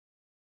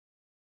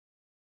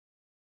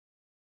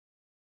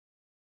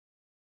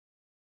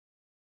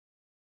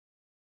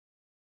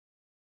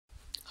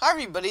Hi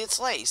everybody, it's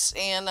Lace,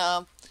 and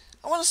I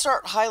want to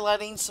start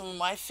highlighting some of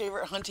my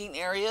favorite hunting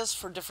areas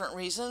for different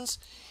reasons.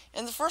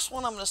 And the first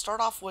one I'm going to start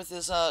off with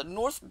is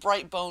North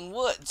Brightbone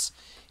Woods.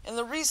 And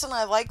the reason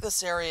I like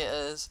this area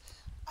is,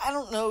 I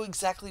don't know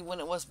exactly when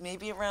it was,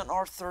 maybe around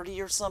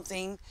R30 or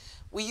something.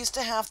 We used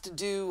to have to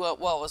do,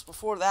 well, it was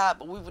before that,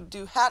 but we would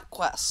do hat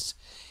quests.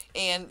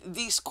 And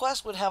these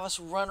quests would have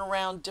us run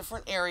around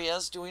different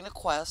areas doing a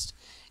quest,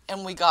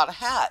 and we got a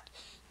hat.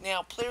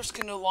 Now, players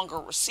can no longer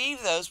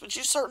receive those, but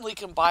you certainly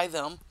can buy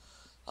them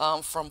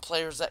from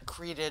players that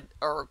created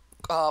or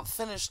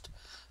finished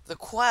the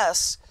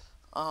quest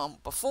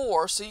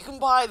before. So you can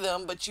buy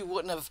them, but you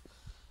wouldn't have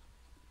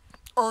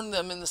earned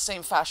them in the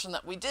same fashion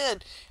that we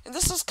did. And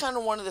this is kind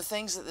of one of the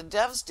things that the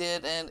devs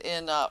did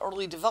in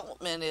early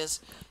development, is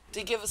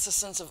to give us a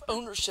sense of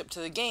ownership to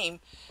the game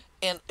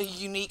and a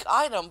unique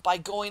item by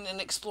going and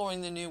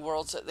exploring the new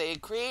worlds that they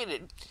had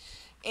created.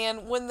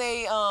 And when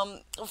they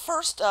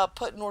first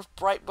put North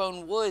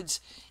Brightbone Woods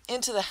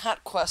into the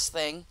Hat Quest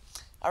thing,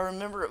 I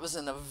remember it was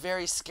in a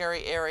very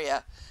scary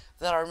area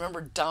that I remember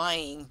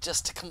dying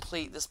just to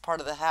complete this part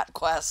of the Hat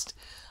Quest.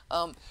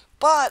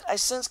 But I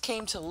since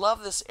came to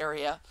love this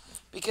area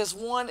because,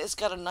 one, it's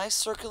got a nice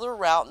circular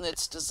route in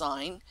its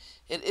design.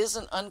 It is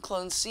an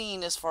uncloned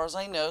scene as far as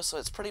I know, so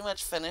it's pretty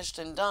much finished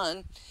and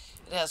done.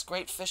 It has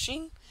great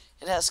fishing.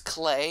 It has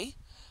clay.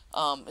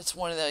 It's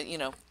one of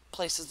the,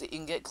 places that you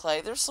can get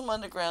clay. There's some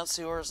underground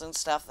sewers and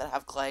stuff that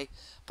have clay,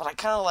 but I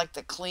kind of like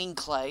the clean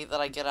clay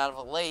that I get out of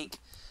a lake,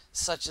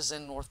 such as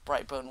in North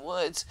Brightbone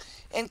Woods.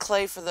 And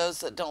clay, for those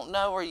that don't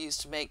know, are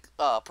used to make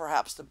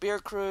perhaps the beer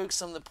krug,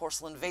 some of the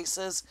porcelain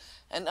vases,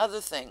 and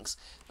other things.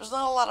 There's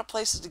not a lot of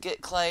places to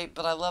get clay,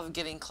 but I love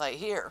getting clay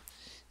here.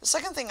 The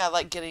second thing I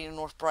like getting in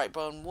North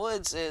Brightbone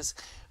Woods is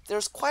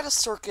there's quite a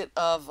circuit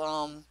of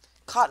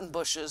cotton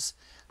bushes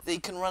that you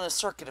can run a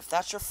circuit. If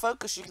that's your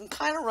focus, you can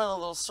kind of run a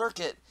little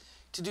circuit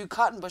to do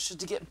cotton bushes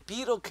to get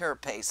beetle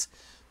carapace,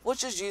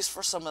 which is used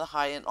for some of the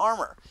high-end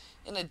armor.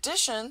 In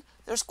addition,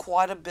 there's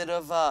quite a bit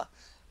of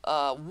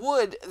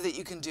wood that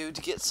you can do to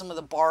get some of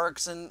the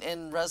barks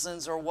and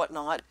resins or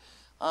whatnot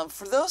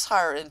for those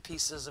higher-end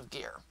pieces of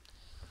gear.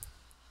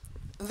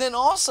 Then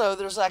also,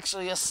 there's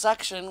actually a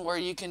section where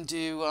you can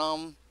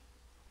do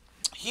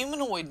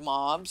humanoid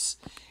mobs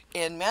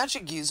and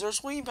magic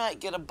users, where you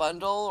might get a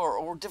bundle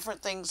or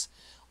different things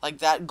like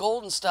that.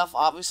 Golden stuff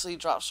obviously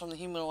drops from the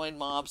humanoid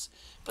mobs,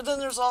 but then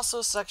there's also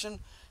a section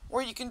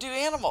where you can do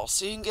animals,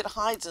 so you can get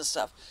hides and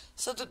stuff.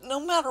 So that no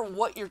matter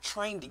what you're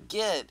trying to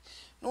get,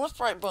 North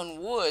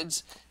Brightbone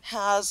Woods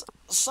has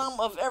some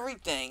of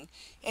everything,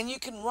 and you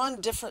can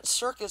run different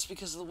circuits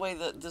because of the way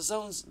that the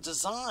zone's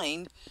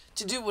designed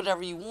to do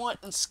whatever you want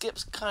and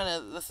skips kind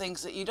of the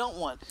things that you don't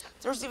want.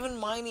 There's even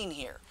mining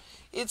here.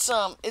 It's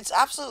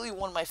absolutely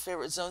one of my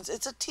favorite zones.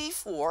 It's a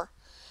T4.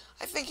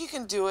 I think you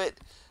can do it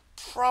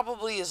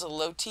probably as a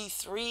low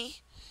T3,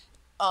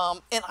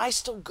 and I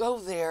still go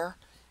there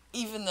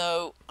even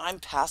though I'm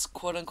past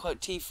quote-unquote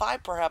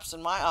T5 perhaps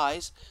in my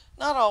eyes.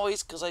 Not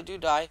always, because I do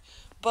die,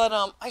 but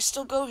I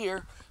still go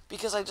here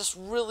because I just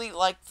really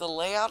like the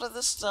layout of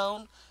this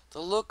zone,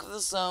 the look of the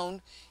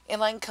zone,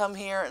 and I can come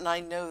here and I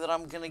know that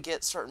I'm going to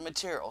get certain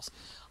materials.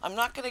 I'm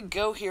not going to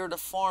go here to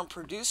farm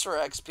producer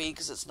XP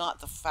because it's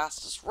not the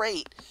fastest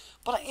rate,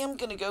 but I am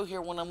going to go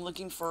here when I'm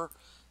looking for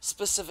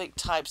specific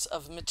types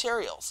of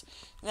materials.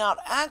 Now,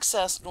 to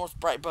access North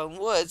Brightbone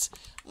Woods,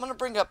 I'm going to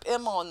bring up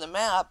Emma on the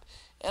map,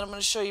 and I'm going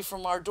to show you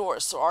from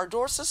Ardors. So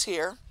Ardors is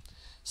here.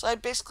 So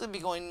I'd basically be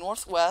going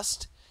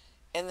northwest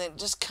and then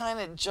just kind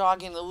of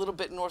jogging a little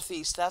bit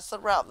northeast. That's the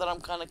route that I'm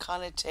going to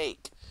kind of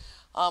take.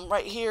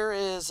 Right here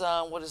is,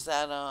 what is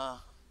that?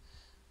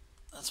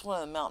 That's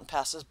one of the mountain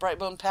passes,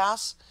 Brightbone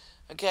Pass.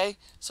 Okay,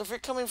 so if you're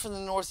coming from the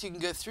north, you can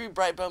go through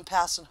Brightbone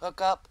Pass and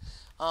hook up.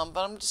 But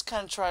I'm just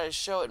kind of trying to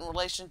show it in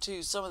relation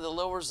to some of the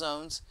lower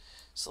zones.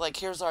 So like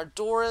here's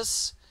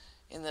Ardors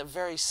in the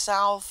very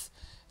south.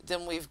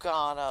 Then we've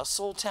got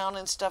Soul Town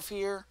and stuff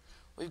here.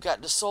 We've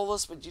got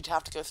DeSolis, but you'd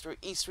have to go through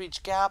East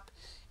Reach Gap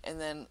and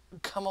then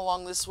come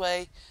along this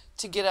way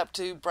to get up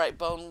to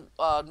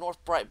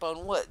North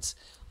Brightbone Woods.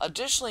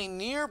 Additionally,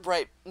 near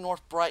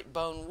North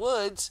Brightbone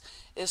Woods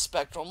is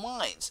Spectral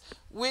Mines,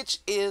 which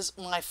is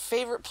my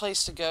favorite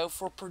place to go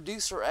for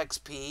producer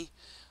XP.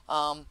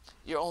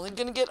 You're only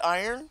going to get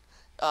iron.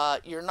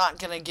 You're not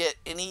going to get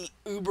any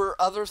uber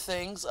other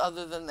things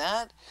other than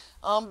that.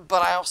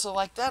 But I also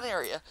like that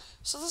area.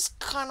 So this is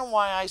kind of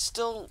why I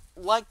still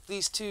like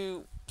these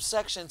two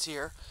sections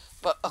here.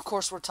 But of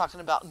course we're talking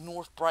about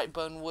North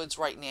Brightbone Woods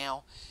right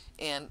now,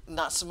 and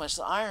not so much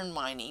the iron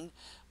mining.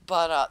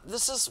 But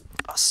this is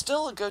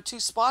still a go-to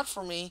spot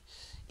for me,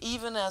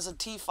 even as a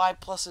T5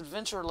 plus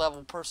adventure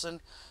level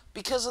person,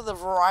 because of the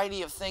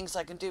variety of things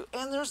I can do.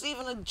 And there's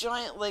even a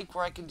giant lake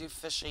where I can do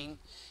fishing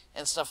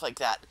and stuff like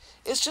that.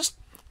 It's just,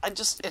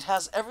 it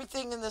has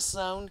everything in this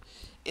zone.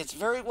 It's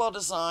very well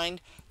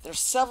designed. There's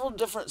several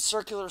different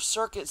circular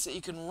circuits that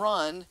you can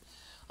run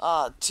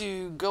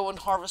to go and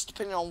harvest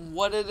depending on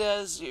what it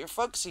is you're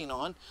focusing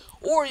on,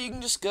 or you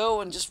can just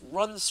go and just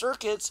run the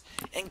circuits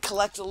and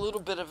collect a little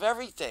bit of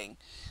everything.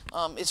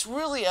 It's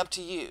really up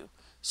to you.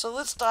 So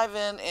let's dive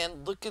in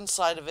and look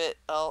inside of it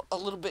a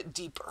little bit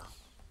deeper.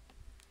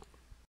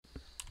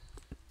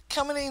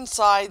 Coming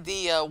inside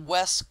the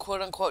west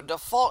quote-unquote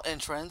default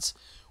entrance,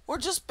 we're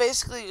just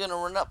basically going to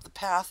run up the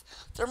path.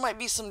 There might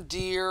be some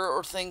deer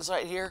or things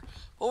right here,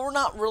 but we're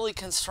not really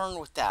concerned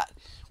with that.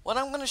 What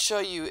I'm going to show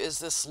you is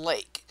this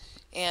lake.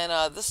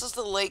 And this is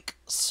the lake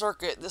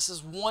circuit. This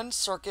is one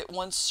circuit,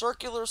 one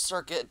circular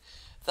circuit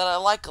that I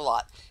like a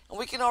lot. And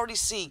we can already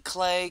see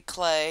clay,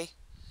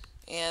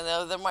 and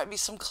there might be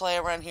some clay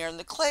around here. And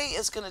the clay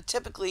is going to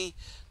typically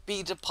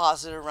be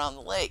deposited around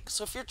the lake.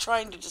 So if you're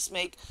trying to just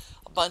make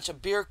a bunch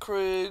of beer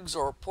krugs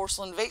or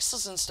porcelain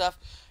vases and stuff,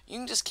 you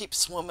can just keep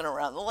swimming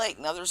around the lake.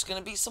 Now there's going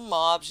to be some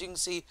mobs. You can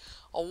see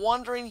a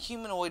wandering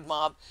humanoid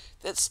mob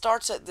that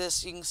starts at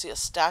this. You can see a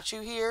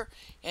statue here,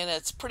 and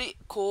it's pretty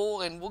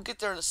cool, and we'll get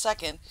there in a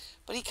second,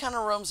 but he kind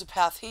of roams a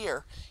path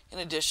here. In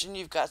addition,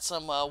 you've got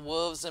some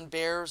wolves and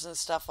bears and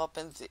stuff up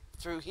in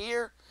through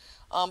here,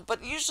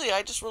 but usually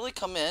I just really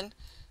come in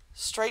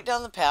straight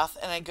down the path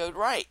and I go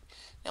right.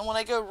 And when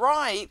I go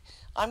right,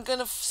 I'm going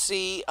to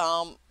see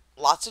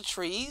lots of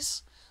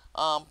trees,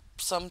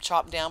 some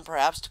chopped down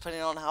perhaps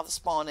depending on how the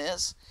spawn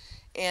is,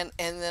 and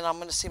then I'm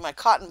going to see my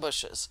cotton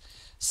bushes.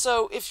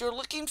 So if you're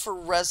looking for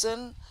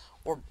resin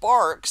or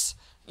barks,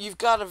 you've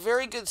got a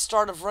very good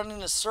start of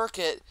running a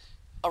circuit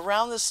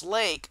around this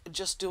lake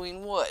just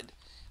doing wood.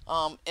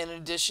 In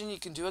addition, you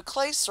can do a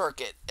clay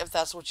circuit if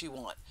that's what you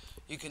want.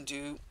 You can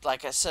do,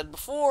 like I said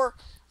before,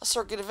 a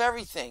circuit of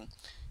everything.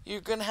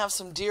 You're going to have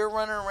some deer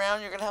running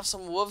around. You're going to have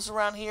some wolves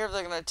around here.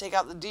 They're going to take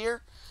out the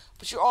deer.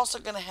 But you're also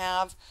going to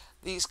have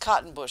these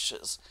cotton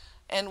bushes.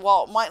 And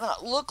while it might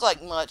not look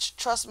like much,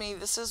 trust me,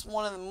 this is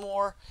one of the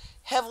more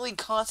heavily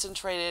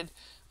concentrated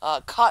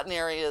cotton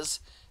areas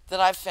that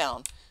I've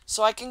found.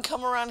 So I can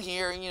come around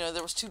here, and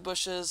there was 2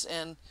 bushes,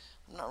 and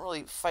I'm not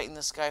really fighting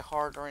this guy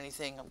hard or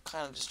anything. I'm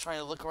kind of just trying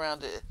to look around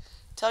to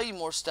tell you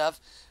more stuff.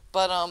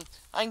 But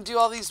I can do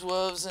all these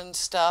wolves and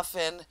stuff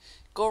and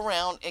go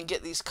around and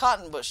get these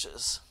cotton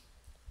bushes.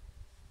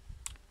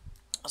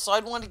 So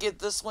I'd want to get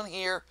this one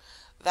here,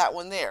 that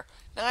one there.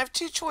 Now I have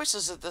 2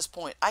 choices at this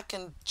point. I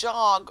can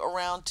jog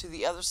around to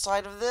the other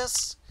side of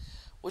this,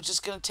 which is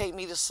going to take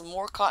me to some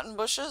more cotton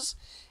bushes,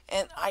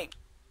 and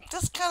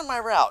that's kind of my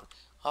route.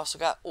 I also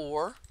got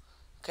ore,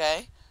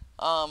 okay,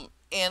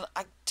 and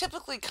I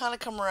typically kind of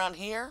come around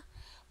here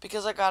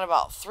because I got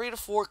about 3 to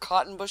 4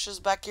 cotton bushes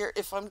back here.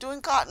 If I'm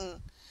doing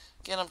cotton,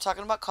 again, I'm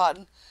talking about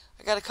cotton.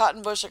 I got a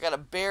cotton bush. I got a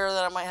bear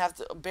that I might have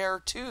to, a bear or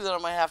 2 that I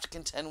might have to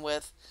contend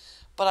with.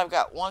 But I've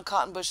got 1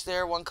 cotton bush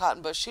there, 1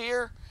 cotton bush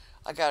here.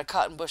 I got a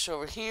cotton bush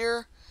over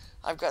here.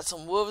 I've got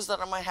some wolves that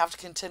I might have to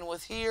contend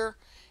with here.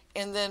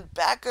 And then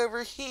back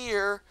over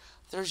here,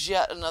 there's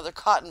yet another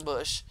cotton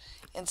bush.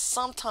 And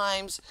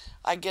sometimes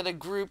I get a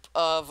group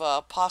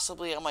of,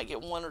 possibly I might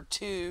get 1 or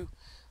 2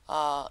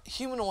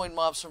 humanoid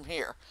mobs from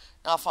here.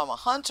 Now if I'm a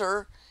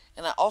hunter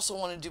and I also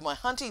want to do my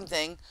hunting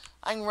thing,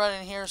 I can run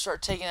in here and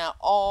start taking out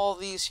all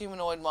these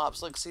humanoid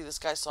mobs. Look, see, this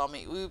guy saw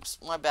me. Oops,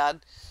 my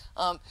bad.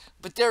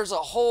 But there's a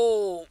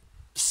whole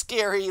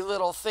scary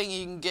little thing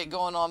you can get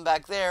going on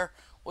back there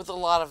with a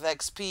lot of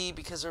XP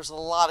because there's a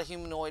lot of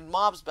humanoid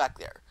mobs back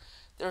there.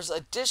 There's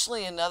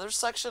additionally another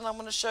section I'm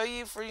going to show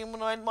you for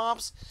humanoid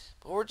mobs,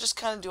 but we're just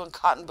kind of doing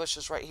cotton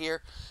bushes right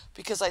here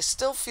because I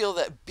still feel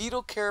that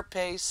beetle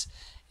carapace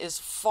is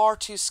far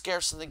too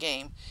scarce in the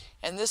game,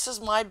 and this is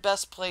my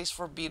best place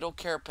for beetle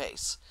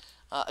carapace.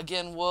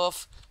 Again,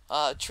 wolf,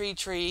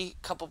 tree,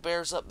 couple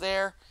bears up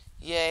there,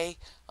 yay.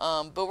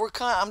 But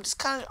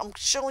I'm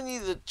showing you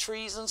the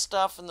trees and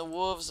stuff and the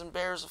wolves and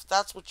bears if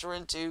that's what you're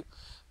into.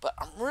 But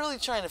I'm really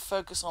trying to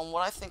focus on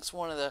what I think is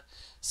one of the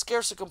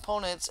scarcer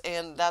components,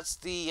 and that's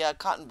the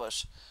cotton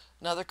bush.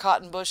 Another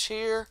cotton bush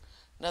here,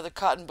 another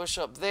cotton bush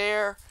up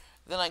there.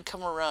 Then I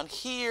come around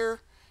here,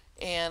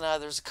 and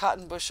there's a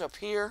cotton bush up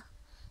here.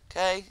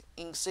 Okay,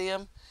 you can see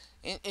them.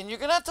 And you're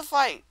going to have to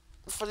fight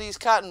for these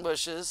cotton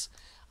bushes.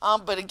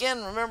 But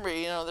again, remember,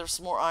 there's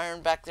some more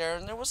iron back there,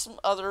 and there was some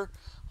other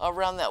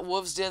around that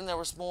wolf's den. There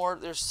was more.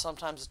 There's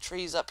sometimes the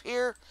trees up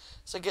here,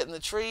 so getting the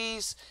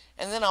trees,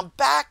 and then I'm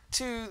back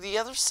to the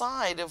other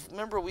side of.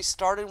 Remember, we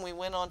started and we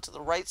went on to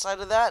the right side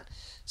of that.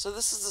 So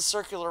this is the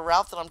circular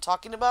route that I'm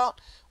talking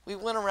about. We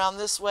went around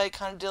this way,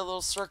 kind of did a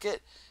little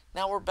circuit.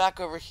 Now we're back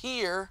over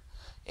here,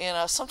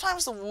 and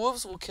sometimes the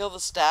wolves will kill the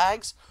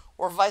stags,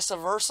 or vice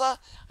versa,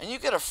 and you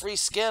get a free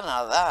skin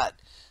out of that.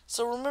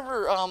 So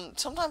remember,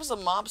 sometimes the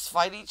mobs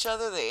fight each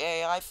other, the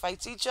AI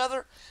fights each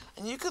other,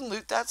 and you can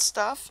loot that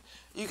stuff,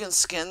 you can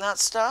skin that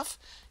stuff.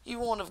 You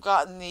won't have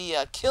gotten the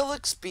kill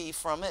XP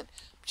from it,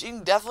 but you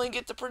can definitely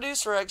get the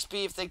producer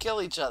XP if they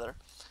kill each other.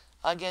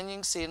 Again, you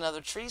can see another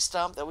tree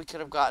stump that we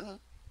could have gotten.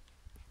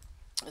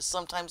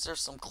 Sometimes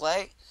there's some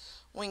clay.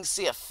 We can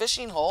see a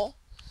fishing hole.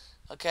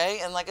 Okay,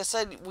 and like I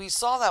said, we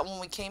saw that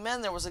when we came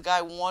in. There was a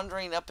guy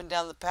wandering up and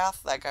down the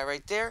path, that guy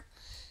right there.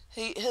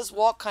 His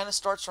walk kind of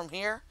starts from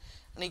here,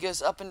 and he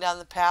goes up and down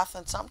the path,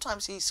 and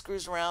sometimes he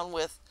screws around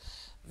with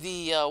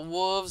the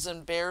wolves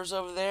and bears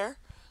over there.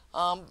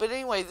 But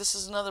anyway, this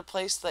is another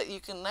place that you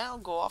can now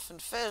go off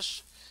and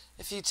fish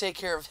if you take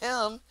care of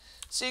him.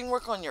 So you can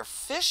work on your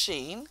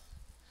fishing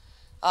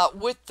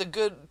with the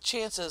good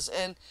chances.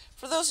 And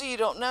for those of you who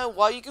don't know,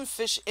 while you can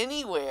fish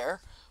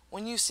anywhere,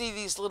 when you see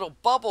these little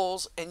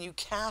bubbles and you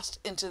cast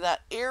into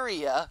that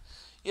area,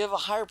 you have a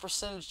higher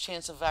percentage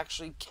chance of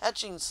actually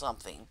catching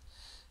something.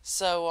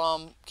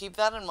 So keep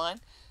that in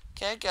mind.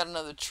 Okay, got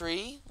another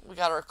tree. We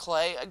got our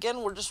clay.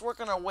 Again, we're just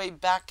working our way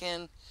back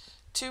in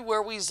to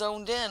where we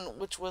zoned in,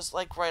 which was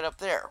like right up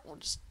there.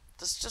 This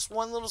is just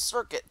one little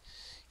circuit.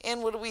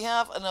 And what do we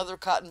have? Another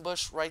cotton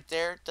bush right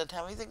there. Doesn't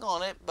have anything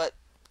on it, but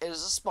it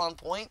is a spawn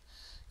point.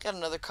 Got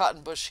another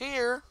cotton bush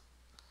here.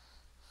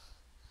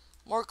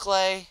 More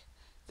clay.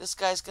 This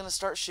guy's going to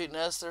start shooting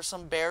us. There's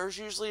some bears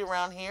usually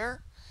around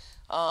here.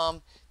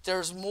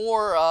 There's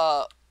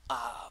more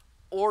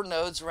ore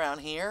nodes around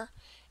here.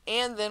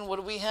 And then what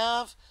do we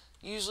have?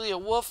 Usually a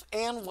wolf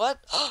and what?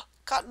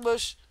 Cotton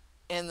bush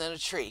and then a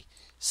tree.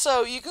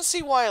 So you can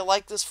see why I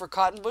like this for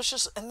cotton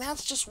bushes, and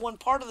that's just one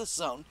part of the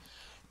zone.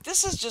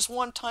 This is just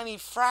one tiny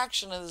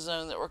fraction of the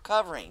zone that we're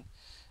covering.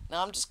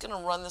 Now I'm just going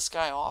to run this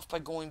guy off by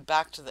going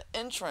back to the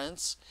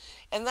entrance,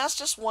 and that's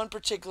just one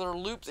particular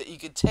loop that you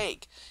could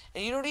take.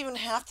 And you don't even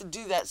have to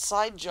do that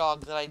side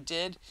jog that I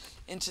did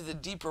into the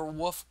deeper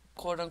wolf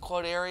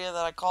quote-unquote area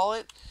that I call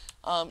it.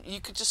 You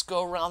could just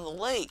go around the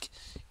lake,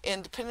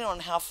 and depending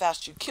on how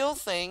fast you kill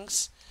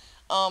things,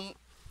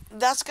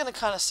 that's going to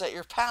kind of set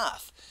your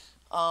path.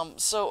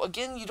 So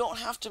again, you don't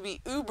have to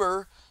be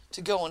uber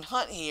to go and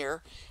hunt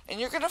here, and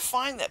you're going to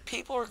find that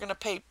people are going to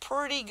pay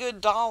pretty good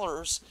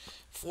dollars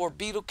for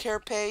beetle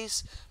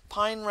carapace,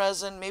 pine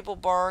resin, maple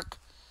bark,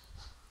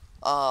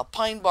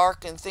 pine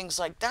bark, and things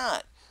like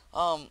that.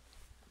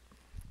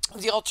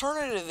 The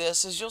alternative to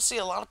this is you'll see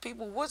a lot of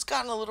people, wood's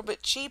gotten a little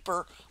bit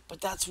cheaper, but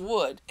that's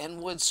wood,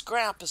 and wood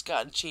scrap has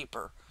gotten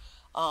cheaper,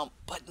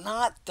 but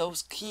not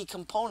those key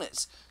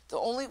components. The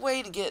only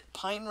way to get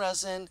pine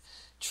resin,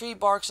 tree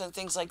barks, and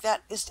things like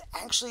that is to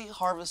actually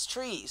harvest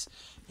trees.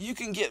 You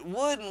can get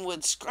wood and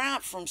wood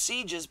scrap from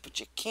sieges, but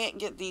you can't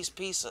get these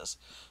pieces.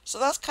 So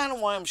that's kind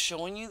of why I'm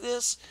showing you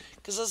this,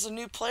 because as a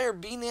new player,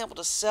 being able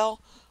to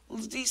sell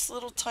these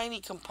little tiny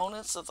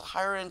components that the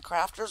higher end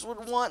crafters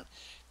would want,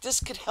 this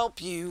could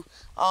help you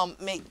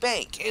make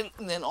bank.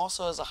 And then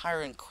also as a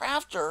higher end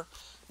crafter,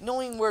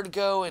 knowing where to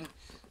go and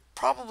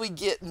probably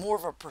get more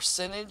of a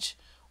percentage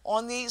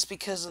on these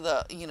because of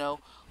the,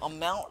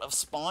 amount of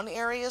spawn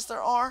areas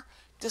there are,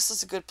 this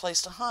is a good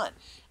place to hunt.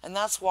 And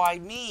that's why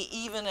me,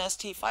 even as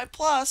T5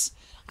 Plus,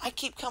 I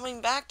keep coming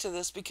back to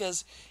this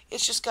because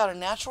it's just got a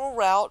natural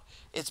route,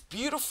 it's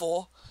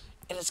beautiful,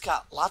 and it's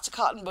got lots of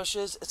cotton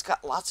bushes, it's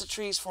got lots of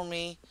trees for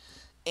me,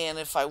 and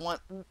if I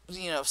want,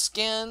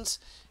 skins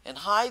and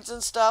hides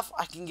and stuff,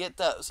 I can get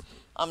those.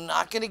 I'm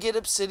not going to get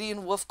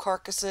obsidian wolf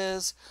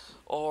carcasses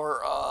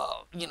or,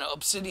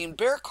 obsidian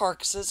bear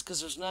carcasses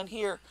because there's none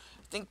here.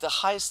 I think the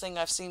highest thing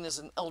I've seen is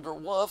an elder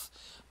wolf,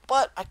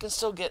 but I can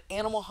still get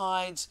animal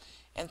hides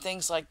and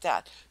things like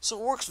that. So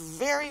it works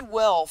very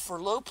well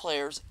for low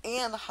players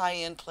and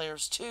high-end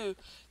players too,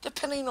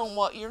 depending on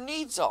what your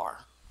needs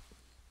are.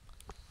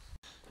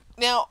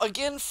 Now,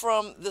 again,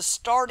 from the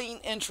starting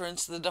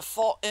entrance, the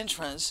default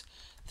entrance,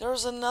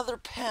 there's another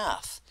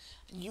path.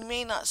 You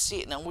may not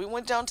see it. Now, we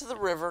went down to the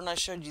river, and I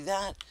showed you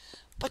that,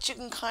 but you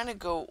can kind of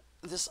go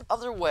this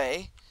other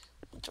way.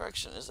 What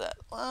direction is that?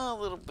 Well,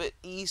 a little bit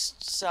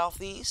east,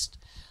 southeast.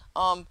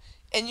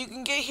 And you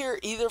can get here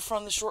either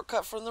from the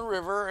shortcut from the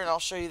river, and I'll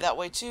show you that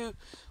way too,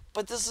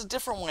 but this is a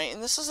different way,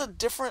 and this is a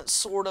different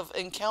sort of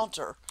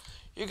encounter.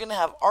 You're going to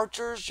have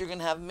archers, you're going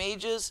to have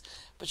mages,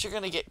 but you're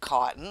going to get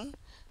cotton.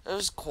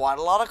 There's quite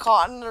a lot of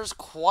cotton, there's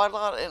quite a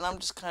lot, and I'm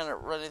just kind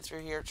of running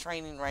through here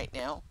training right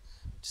now.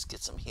 Just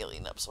get some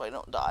healing up so I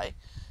don't die.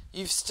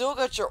 You've still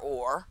got your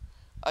ore.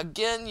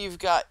 Again, you've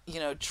got,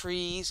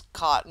 trees,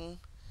 cotton.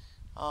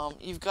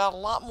 You've got a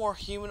lot more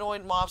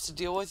humanoid mobs to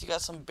deal with. You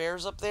got some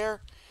bears up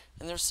there,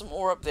 and there's some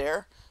ore up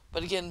there.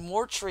 But again,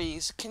 more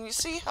trees. Can you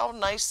see how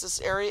nice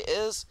this area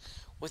is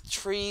with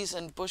trees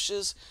and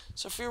bushes?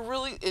 So if you're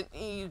really,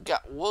 you've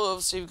got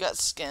wolves, so you've got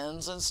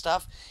skins and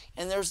stuff.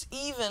 And there's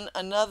even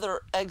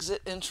another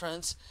exit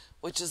entrance,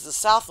 which is the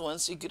south one,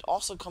 so you could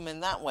also come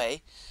in that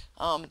way.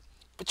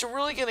 But you're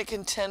really going to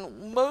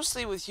contend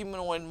mostly with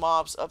humanoid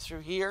mobs up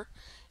through here.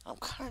 I'm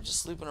kind of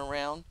just looping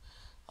around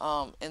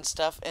and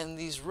stuff, and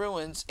these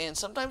ruins, and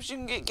sometimes you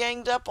can get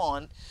ganged up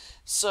on.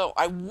 So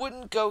I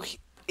wouldn't go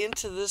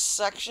into this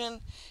section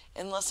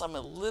unless I'm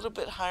a little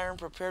bit higher and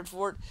prepared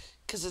for it,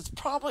 because it's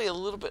probably a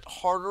little bit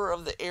harder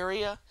of the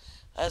area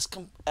as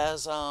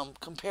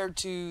compared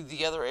to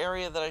the other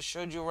area that I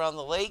showed you around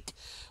the lake.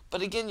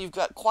 But again, you've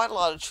got quite a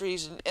lot of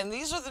trees, and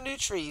these are the new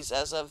trees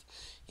as of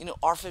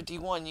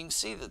R51. You can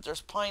see that there's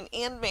pine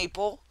and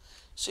maple,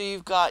 so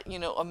you've got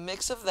a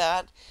mix of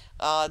that.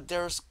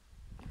 There's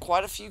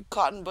quite a few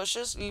cotton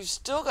bushes. You've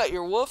still got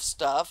your wolf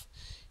stuff,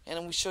 and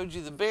then we showed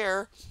you the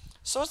bear.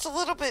 So it's a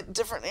little bit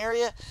different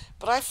area,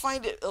 but I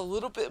find it a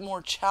little bit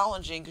more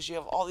challenging because you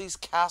have all these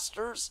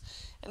casters.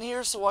 And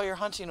here, so while you're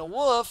hunting a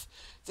wolf,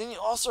 then you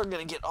also are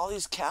going to get all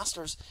these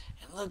casters.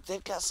 And look,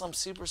 they've got some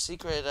super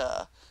secret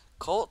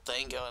cult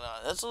thing going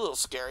on. That's a little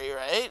scary,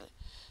 right?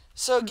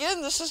 So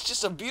again, this is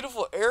just a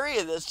beautiful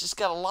area that's just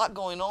got a lot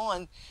going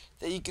on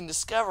that you can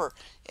discover.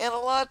 And a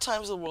lot of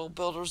times the world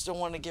builders don't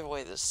want to give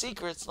away the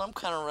secrets, and I'm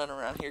kind of running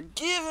around here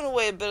giving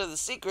away a bit of the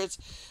secrets,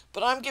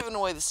 but I'm giving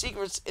away the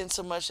secrets in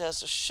so much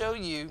as to show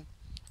you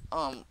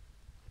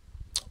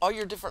all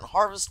your different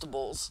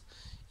harvestables.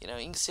 You know,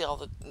 you can see all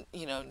the,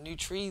 new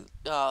tree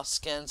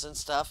skins and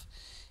stuff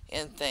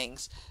and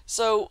things.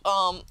 So,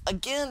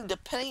 again,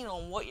 depending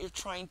on what you're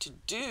trying to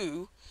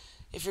do,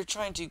 if you're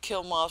trying to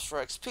kill mobs for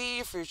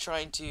XP, if you're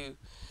trying to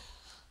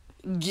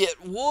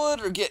get wood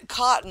or get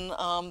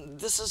cotton,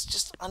 this is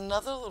just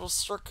another little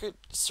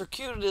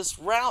circuitous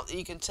route that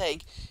you can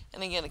take.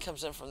 And again, it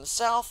comes in from the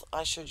south.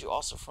 I showed you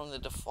also from the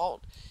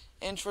default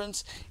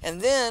entrance.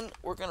 And then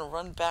we're going to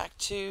run back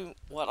to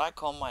what I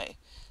call my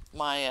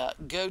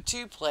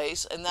go-to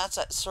place, and that's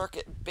that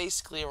circuit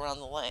basically around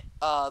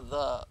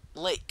the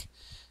lake.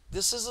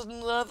 This is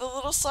another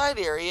little side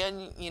area,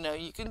 and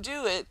you can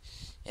do it,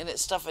 and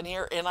it's stuff in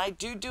here. And I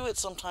do it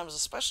sometimes,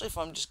 especially if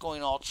I'm just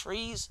going all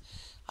trees.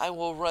 I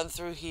will run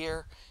through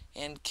here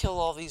and kill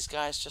all these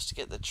guys just to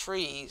get the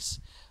trees.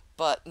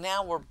 But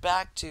now we're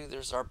back to,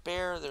 there's our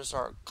bear, there's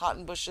our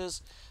cotton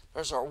bushes,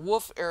 there's our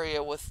wolf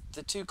area with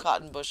the 2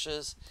 cotton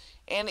bushes,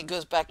 and it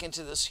goes back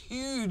into this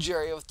huge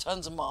area with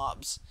tons of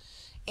mobs.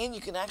 And you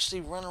can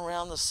actually run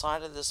around the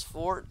side of this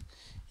fort,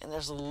 and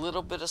there's a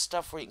little bit of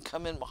stuff where you can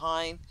come in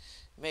behind,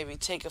 maybe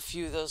take a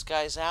few of those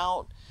guys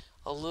out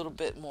a little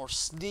bit more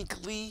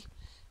sneakily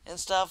and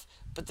stuff.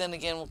 But then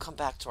again, we'll come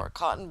back to our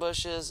cotton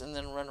bushes and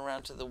then run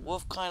around to the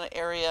wolf kind of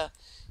area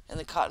and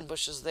the cotton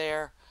bushes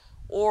there.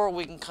 Or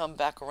we can come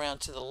back around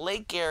to the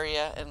lake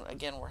area, and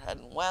again, we're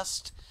heading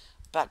west,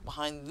 back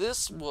behind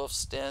this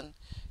wolf's den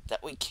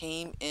that we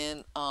came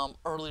in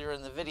earlier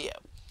in the video.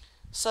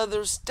 So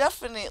there's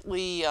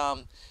definitely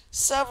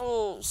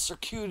several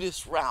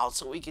circuitous routes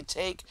that we could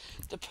take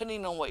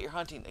depending on what you're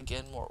hunting.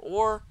 Again, more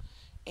ore,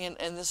 and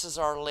this is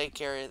our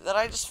lake area that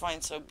I just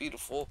find so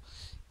beautiful,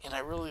 and I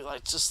really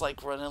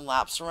like running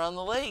laps around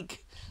the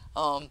lake.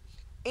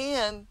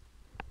 And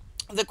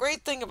the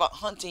great thing about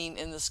hunting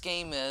in this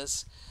game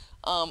is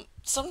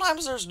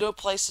sometimes there's no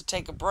place to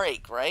take a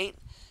break, right?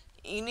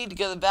 You need to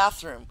go to the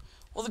bathroom.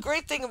 Well, the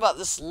great thing about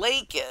this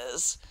lake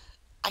is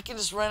I can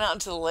just run out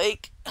into the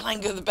lake and I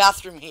can go to the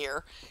bathroom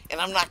here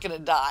and I'm not going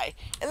to die.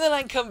 And then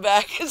I can come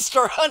back and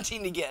start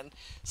hunting again.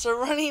 So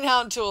running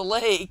out into a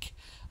lake,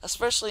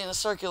 especially in a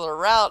circular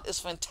route, is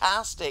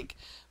fantastic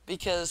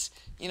because,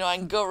 I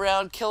can go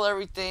around, kill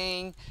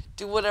everything,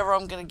 do whatever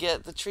I'm going to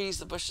get, the trees,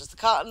 the bushes, the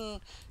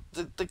cotton,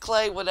 the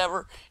clay,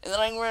 whatever. And then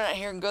I can run out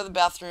here and go to the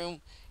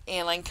bathroom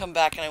and I can come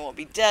back and I won't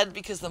be dead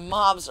because the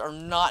mobs are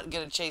not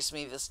going to chase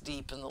me this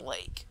deep in the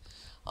lake.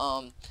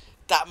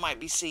 That might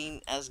be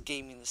seen as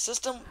gaming the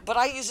system, but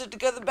I use it to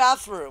go to the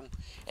bathroom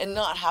and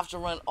not have to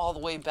run all the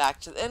way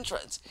back to the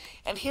entrance.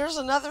 And here's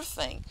another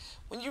thing.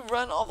 When you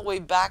run all the way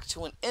back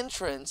to an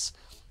entrance,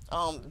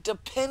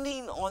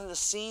 depending on the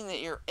scene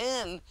that you're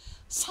in,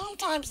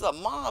 sometimes the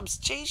mobs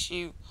chase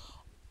you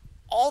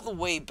all the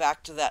way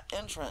back to that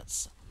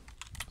entrance.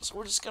 So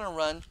we're just going to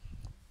run,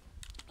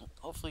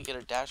 hopefully get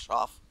our dash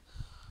off.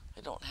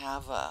 I don't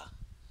have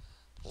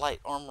light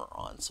armor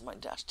on, so my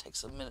dash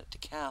takes a minute to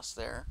cast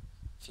there.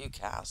 Few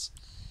casts.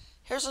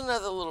 Here's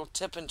another little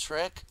tip and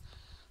trick.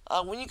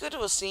 When you go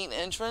to a scene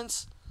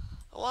entrance,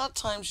 a lot of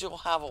times you'll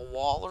have a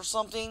wall or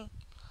something,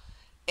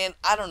 and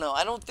I don't know,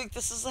 I don't think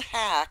this is a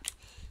hack,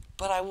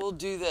 but I will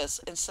do this.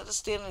 Instead of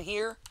standing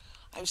here,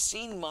 I've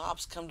seen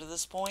mobs come to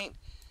this point.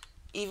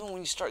 Even when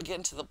you start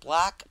getting to the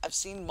black, I've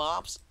seen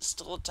mobs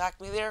still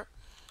attack me there.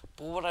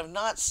 But what I've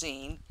not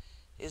seen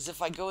is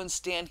if I go and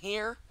stand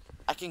here,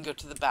 I can go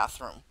to the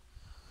bathroom.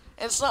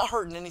 And it's not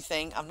hurting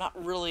anything. I'm not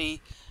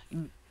really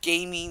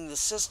gaming the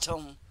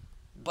system,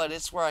 but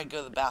it's where I go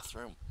to the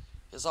bathroom.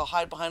 Is I'll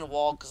hide behind a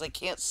wall because they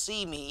can't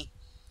see me,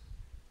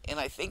 and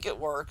I think it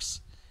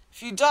works.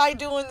 If you die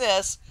doing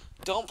this,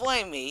 don't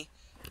blame me.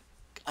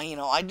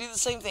 I do the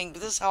same thing,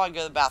 but this is how I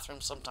go to the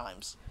bathroom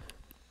sometimes.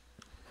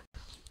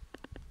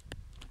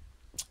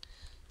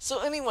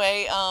 So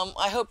anyway,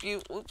 I hope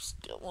you, oops,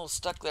 got a little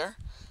stuck there.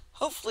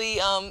 Hopefully,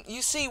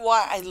 you see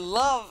why I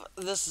love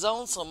this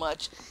zone so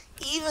much,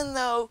 even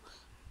though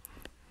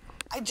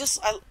it's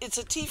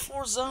a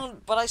T4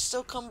 zone, but I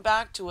still come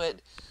back to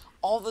it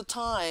all the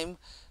time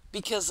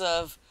because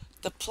of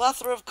the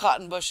plethora of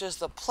cotton bushes,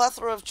 the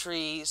plethora of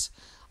trees.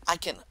 I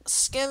can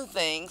skin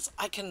things,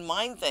 I can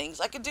mine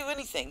things, I can do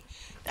anything.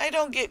 I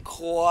don't get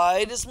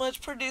quite as much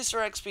producer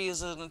XP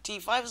as in a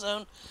T5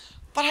 zone,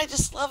 but I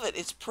just love it.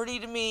 It's pretty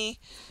to me.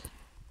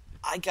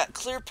 I got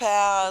clear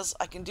paths,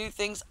 I can do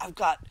things. I've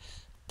got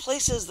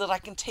places that I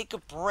can take a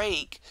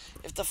break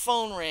if the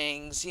phone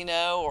rings,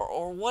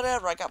 or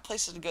whatever. I got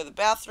places to go to the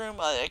bathroom.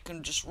 I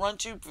can just run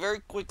to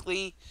very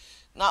quickly,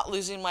 not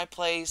losing my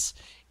place.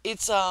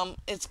 It's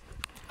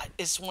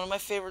it's one of my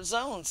favorite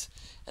zones.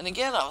 And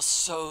again, I was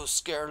so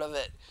scared of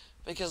it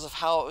because of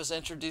how it was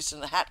introduced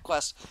in the Hat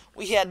Quest.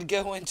 We had to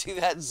go into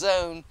that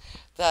zone,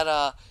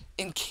 that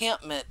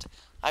encampment,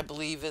 I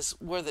believe, is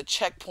where the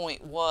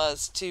checkpoint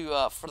was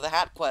to for the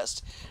Hat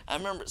Quest. I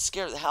remember it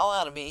scared the hell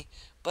out of me,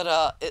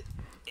 but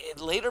it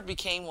later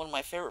became one of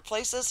my favorite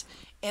places,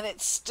 and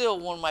it's still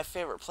one of my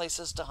favorite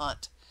places to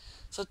hunt.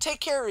 So take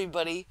care,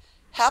 everybody.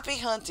 Happy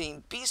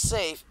hunting, be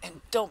safe,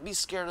 and don't be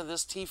scared of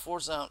this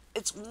T4 zone.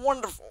 It's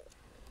wonderful.